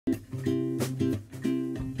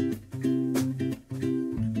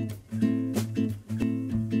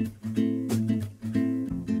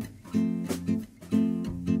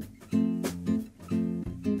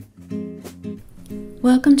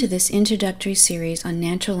Welcome to this introductory series on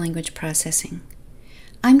natural language processing.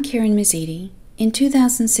 I'm Karen Mazziti. In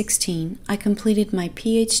 2016, I completed my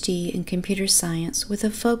PhD in computer science with a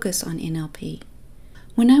focus on NLP.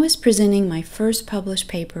 When I was presenting my first published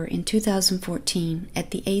paper in 2014 at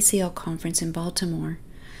the ACL conference in Baltimore,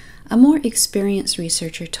 a more experienced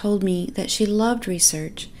researcher told me that she loved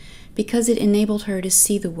research because it enabled her to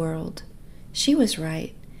see the world. She was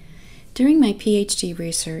right. During my PhD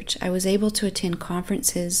research, I was able to attend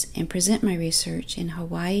conferences and present my research in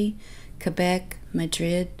Hawaii, Quebec,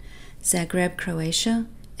 Madrid, Zagreb, Croatia,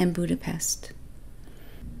 and Budapest.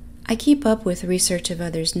 I keep up with research of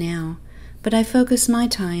others now, but I focus my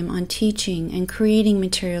time on teaching and creating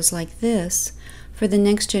materials like this for the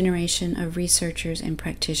next generation of researchers and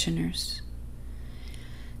practitioners.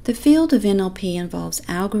 The field of NLP involves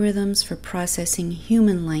algorithms for processing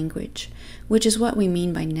human language, which is what we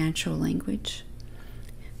mean by natural language.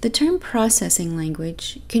 The term processing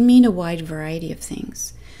language can mean a wide variety of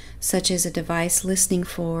things, such as a device listening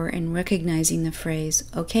for and recognizing the phrase,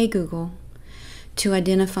 "Okay, Google," to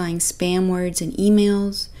identifying spam words in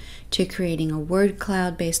emails, to creating a word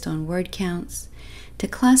cloud based on word counts, to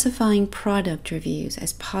classifying product reviews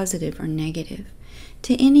as positive or negative,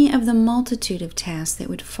 to any of the multitude of tasks that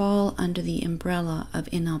would fall under the umbrella of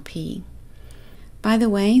NLP. By the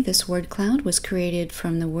way, this word cloud was created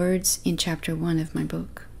from the words in Chapter 1 of my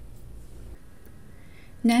book.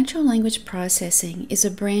 Natural language processing is a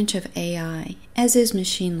branch of AI, as is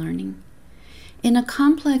machine learning. In a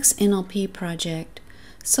complex NLP project,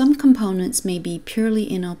 some components may be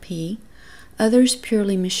purely NLP, others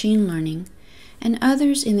purely machine learning, and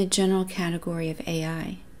others in the general category of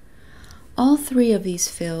AI. All three of these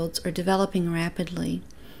fields are developing rapidly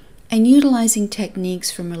and utilizing techniques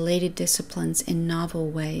from related disciplines in novel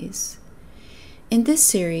ways. In this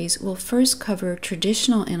series, we'll first cover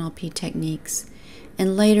traditional NLP techniques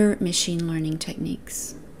and later machine learning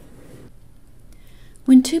techniques.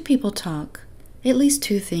 When two people talk, at least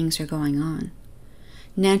two things are going on.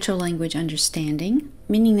 Natural language understanding,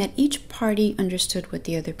 meaning that each party understood what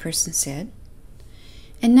the other person said,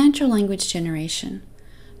 and natural language generation,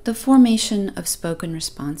 the formation of spoken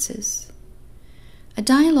responses. A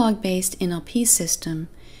dialogue-based NLP system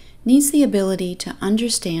needs the ability to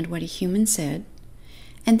understand what a human said,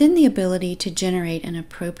 and then the ability to generate an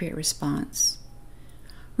appropriate response.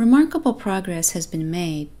 Remarkable progress has been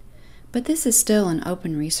made, but this is still an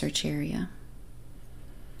open research area.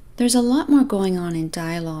 There's a lot more going on in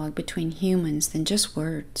dialogue between humans than just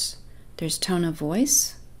words. There's tone of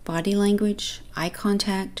voice, body language, eye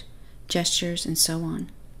contact, gestures, and so on.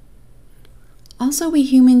 Also, we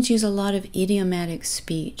humans use a lot of idiomatic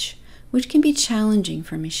speech, which can be challenging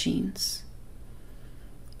for machines.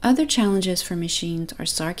 Other challenges for machines are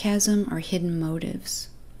sarcasm or hidden motives.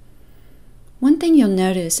 One thing you'll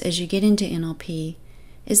notice as you get into NLP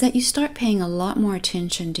is that you start paying a lot more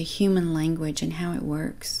attention to human language and how it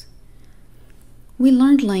works. We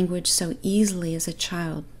learned language so easily as a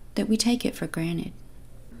child that we take it for granted.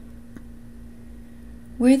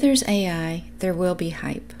 Where there's AI, there will be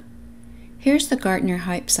hype. Here's the Gartner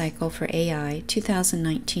Hype Cycle for AI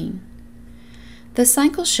 2019. The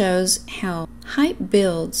cycle shows how hype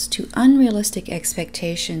builds to unrealistic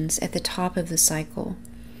expectations at the top of the cycle.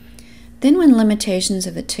 Then when limitations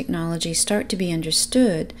of the technology start to be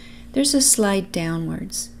understood, there's a slide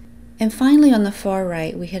downwards. And finally on the far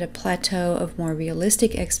right, we hit a plateau of more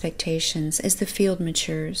realistic expectations as the field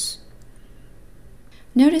matures.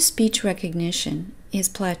 Notice speech recognition is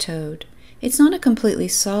plateaued. It's not a completely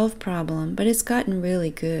solved problem, but it's gotten really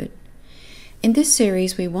good. In this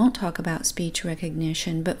series, we won't talk about speech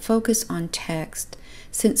recognition, but focus on text,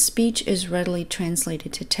 since speech is readily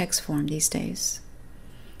translated to text form these days.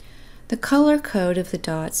 The color code of the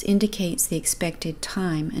dots indicates the expected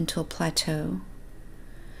time until plateau.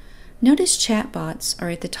 Notice chatbots are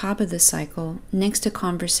at the top of the cycle next to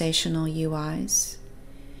conversational UIs.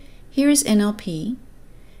 Here is NLP,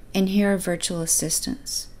 and here are virtual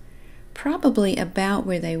assistants, probably about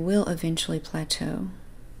where they will eventually plateau.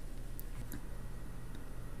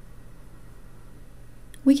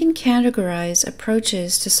 We can categorize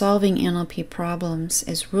approaches to solving NLP problems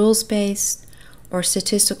as rules-based or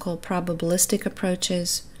statistical probabilistic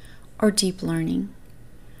approaches or deep learning.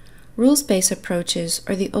 Rules-based approaches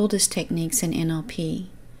are the oldest techniques in NLP.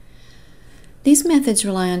 These methods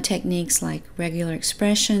rely on techniques like regular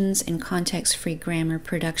expressions and context-free grammar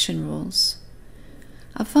production rules.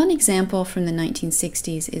 A fun example from the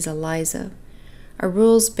 1960s is ELIZA, a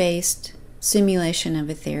rules-based simulation of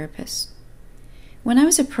a therapist. When I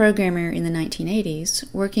was a programmer in the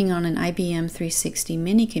 1980s, working on an IBM 360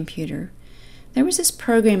 mini computer, there was this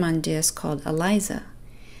program on disk called ELIZA.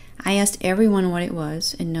 I asked everyone what it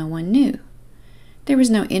was, and no one knew. There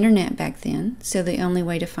was no internet back then, so the only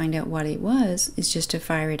way to find out what it was is just to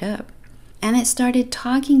fire it up. And it started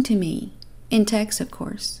talking to me, in text, of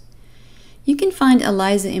course. You can find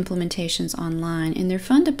ELIZA implementations online, and they're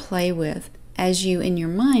fun to play with as you, in your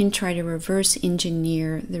mind, try to reverse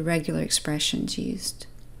engineer the regular expressions used.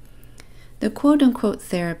 The quote-unquote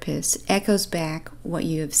therapist echoes back what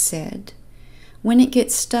you have said. When it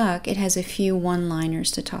gets stuck, it has a few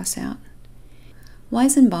one-liners to toss out.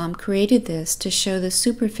 Weizenbaum created this to show the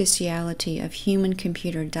superficiality of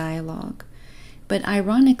human-computer dialogue, but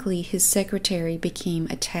ironically, his secretary became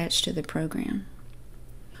attached to the program.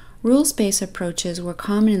 Rules-based approaches were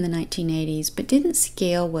common in the 1980s, but didn't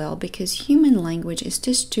scale well because human language is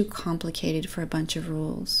just too complicated for a bunch of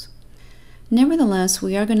rules. Nevertheless,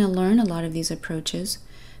 we are going to learn a lot of these approaches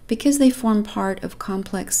because they form part of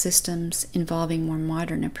complex systems involving more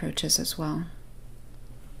modern approaches as well.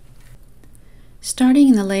 Starting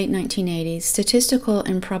in the late 1980s, statistical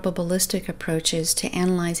and probabilistic approaches to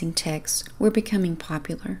analyzing text were becoming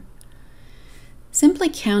popular. Simply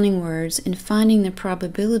counting words and finding the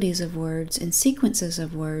probabilities of words and sequences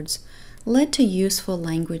of words led to useful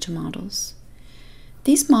language models.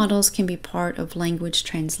 These models can be part of language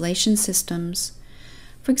translation systems.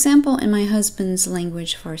 For example, in my husband's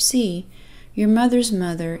language Farsi, your mother's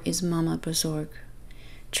mother is Mama Buzorg.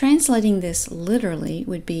 Translating this literally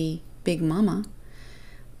would be Big Mama,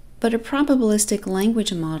 but a probabilistic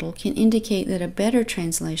language model can indicate that a better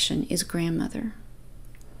translation is grandmother.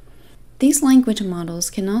 These language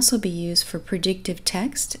models can also be used for predictive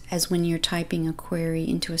text, as when you're typing a query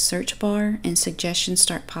into a search bar and suggestions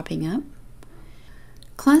start popping up.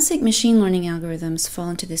 Classic machine learning algorithms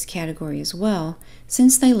fall into this category as well,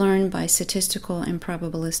 since they learn by statistical and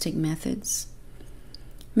probabilistic methods.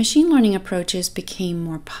 Machine learning approaches became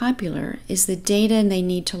more popular as the data they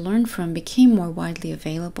need to learn from became more widely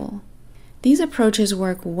available. These approaches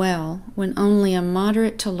work well when only a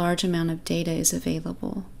moderate to large amount of data is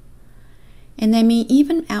available. And they may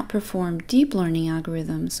even outperform deep learning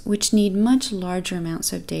algorithms, which need much larger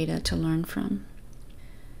amounts of data to learn from.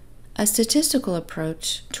 A statistical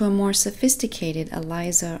approach to a more sophisticated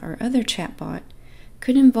ELIZA or other chatbot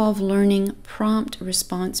could involve learning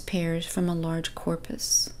prompt-response pairs from a large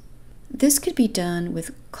corpus. This could be done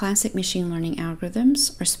with classic machine learning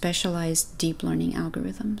algorithms or specialized deep learning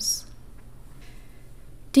algorithms.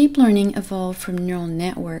 Deep learning evolved from neural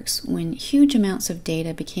networks when huge amounts of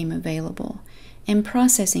data became available and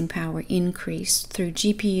processing power increased through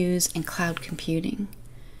GPUs and cloud computing.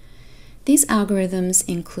 These algorithms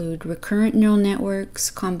include recurrent neural networks,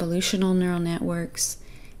 convolutional neural networks,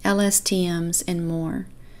 LSTMs, and more,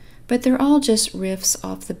 but they're all just riffs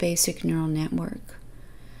off the basic neural network.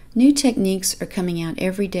 New techniques are coming out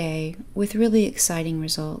every day with really exciting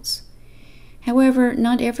results. However,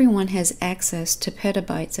 not everyone has access to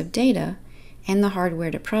petabytes of data and the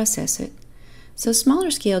hardware to process it, so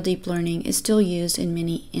smaller scale deep learning is still used in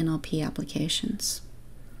many NLP applications.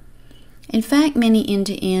 In fact, many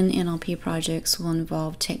end-to-end NLP projects will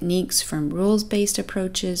involve techniques from rules-based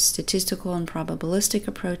approaches, statistical and probabilistic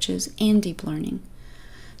approaches, and deep learning.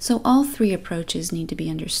 So all three approaches need to be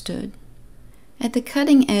understood. At the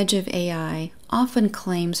cutting edge of AI, often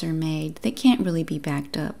claims are made that can't really be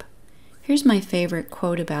backed up. Here's my favorite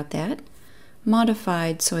quote about that: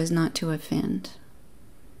 modified so as not to offend.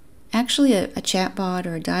 Actually, a chatbot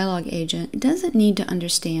or a dialogue agent doesn't need to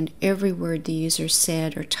understand every word the user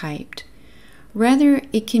said or typed. Rather,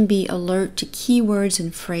 it can be alert to keywords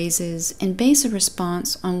and phrases and base a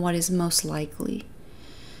response on what is most likely.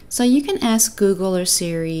 So you can ask Google or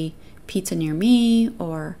Siri, "Pizza near me,"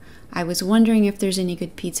 or "I was wondering if there's any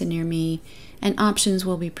good pizza near me," and options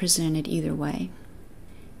will be presented either way.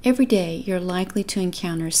 Every day, you're likely to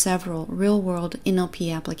encounter several real-world NLP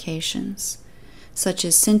applications, such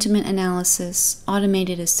as sentiment analysis,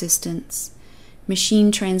 automated assistance, machine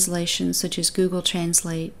translation such as Google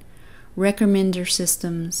Translate, recommender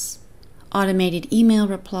systems, automated email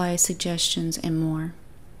reply suggestions, and more.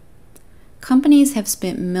 Companies have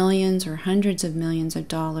spent millions or hundreds of millions of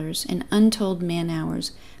dollars and untold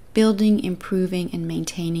man-hours building, improving, and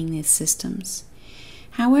maintaining these systems.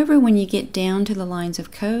 However, when you get down to the lines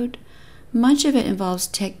of code, much of it involves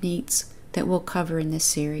techniques that we'll cover in this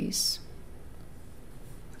series.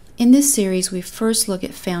 In this series, we first look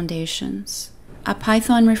at foundations, a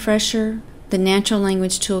Python refresher, the Natural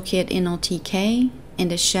Language Toolkit NLTK,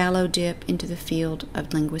 and a shallow dip into the field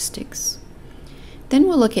of linguistics. Then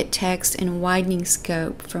we'll look at text and widening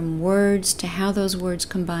scope from words to how those words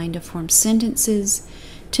combine to form sentences,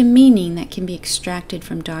 to meaning that can be extracted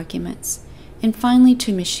from documents, and finally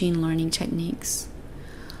to machine learning techniques.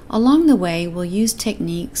 Along the way, we'll use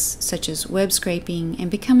techniques such as web scraping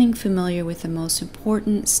and becoming familiar with the most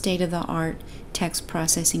important state-of-the-art text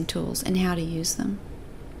processing tools and how to use them.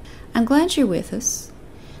 I'm glad you're with us.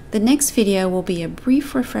 The next video will be a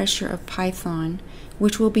brief refresher of Python,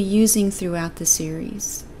 which we'll be using throughout the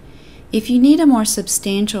series. If you need a more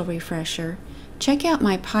substantial refresher, check out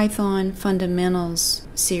my Python Fundamentals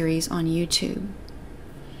series on YouTube.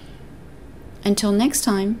 Until next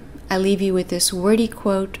time, I leave you with this wordy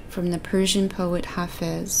quote from the Persian poet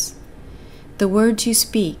Hafez: "The words you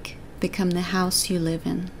speak become the house you live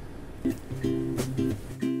in."